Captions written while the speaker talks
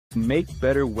Make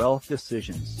Better Wealth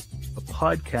Decisions, a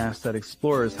podcast that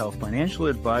explores how financial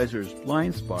advisors'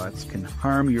 blind spots can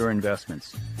harm your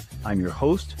investments. I'm your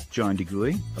host, John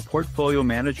DeGuy, a portfolio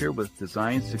manager with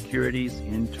Design Securities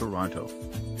in Toronto.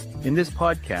 In this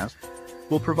podcast,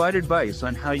 we'll provide advice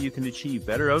on how you can achieve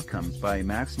better outcomes by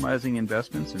maximizing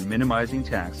investments and minimizing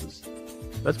taxes.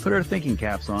 Let's put our thinking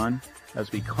caps on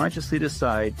as we consciously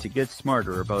decide to get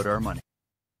smarter about our money.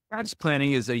 Tax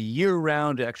planning is a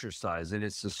year-round exercise, and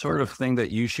it's the sort of thing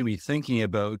that you should be thinking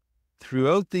about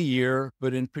throughout the year,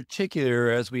 but in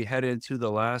particular as we head into the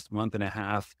last month and a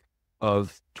half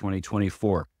of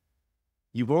 2024.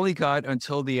 You've only got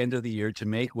until the end of the year to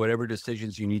make whatever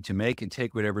decisions you need to make and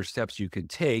take whatever steps you can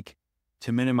take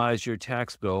to minimize your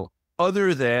tax bill,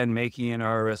 other than making an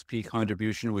RRSP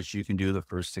contribution, which you can do the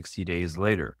first 60 days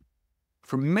later.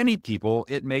 For many people,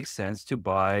 it makes sense to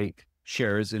buy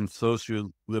shares in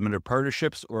flow-through limited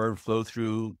partnerships or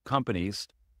flow-through companies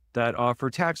that offer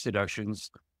tax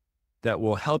deductions that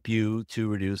will help you to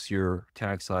reduce your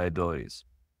tax liabilities.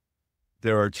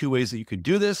 There are two ways that you can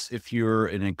do this. If you're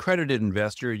an accredited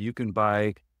investor, you can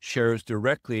buy shares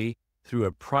directly through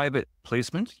a private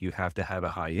placement. You have to have a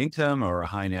high income or a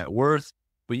high net worth,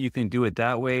 but you can do it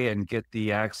that way and get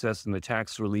the access and the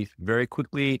tax relief very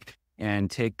quickly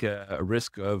and take a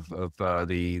risk of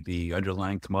the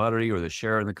underlying commodity or the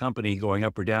share in the company going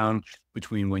up or down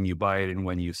between when you buy it and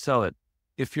when you sell it.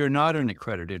 If you're not an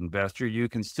accredited investor, you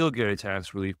can still get a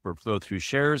tax relief for flow-through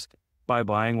shares by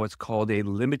buying what's called a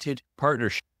limited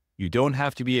partnership. You don't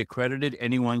have to be accredited.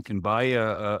 Anyone can buy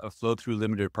a flow-through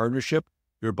limited partnership.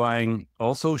 You're buying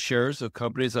also shares of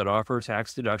companies that offer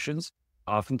tax deductions,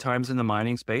 oftentimes in the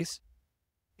mining space.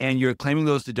 And you're claiming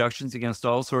those deductions against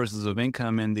all sources of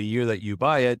income in the year that you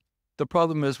buy it. The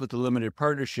problem is with the limited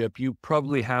partnership, you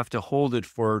probably have to hold it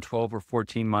for 12 or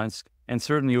 14 months, and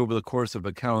certainly over the course of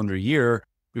a calendar year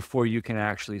before you can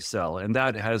actually sell. And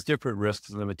that has different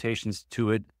risks and limitations to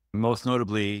it. Most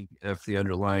notably, if the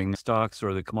underlying stocks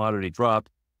or the commodity drop,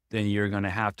 then you're going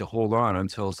to have to hold on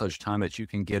until such time that you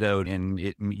can get out, and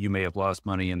you may have lost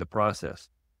money in the process.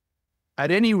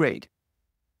 At any rate,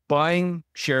 buying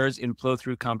shares in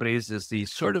flow-through companies is the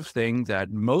sort of thing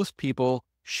that most people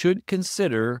should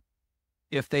consider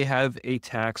if they have a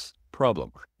tax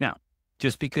problem. Now,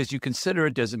 just because you consider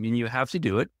it doesn't mean you have to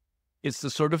do it. It's the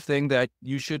sort of thing that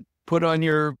you should put on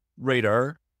your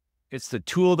radar. It's the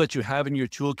tool that you have in your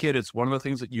toolkit. It's one of the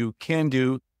things that you can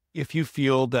do if you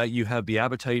feel that you have the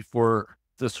appetite for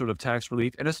this sort of tax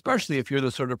relief, and especially if you're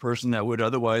the sort of person that would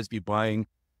otherwise be buying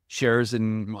shares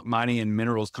in mining and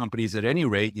minerals companies at any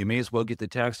rate. You may as well get the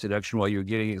tax deduction while you're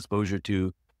getting exposure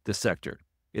to the sector.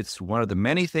 It's one of the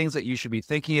many things that you should be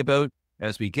thinking about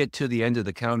as we get to the end of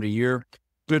the calendar year.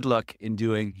 Good luck in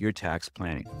doing your tax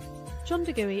planning. John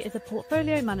DeGuy is a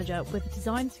portfolio manager with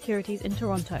Design Securities in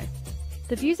Toronto.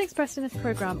 The views expressed in this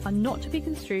program are not to be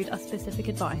construed as specific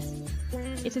advice.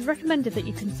 It is recommended that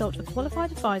you consult a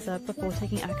qualified advisor before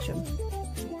taking action.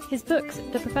 His books,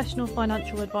 The Professional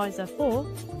Financial Advisor 4,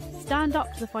 Stand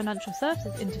Up to the Financial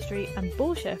Services Industry, and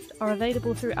Bullshift are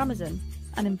available through Amazon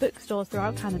and in bookstores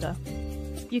throughout Canada.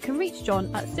 You can reach John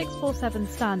at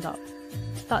 647-STAND-UP.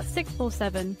 That's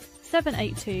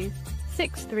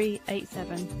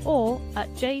 647-782-6387, or at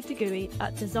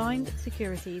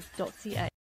jdeguy@designedsecurities.ca.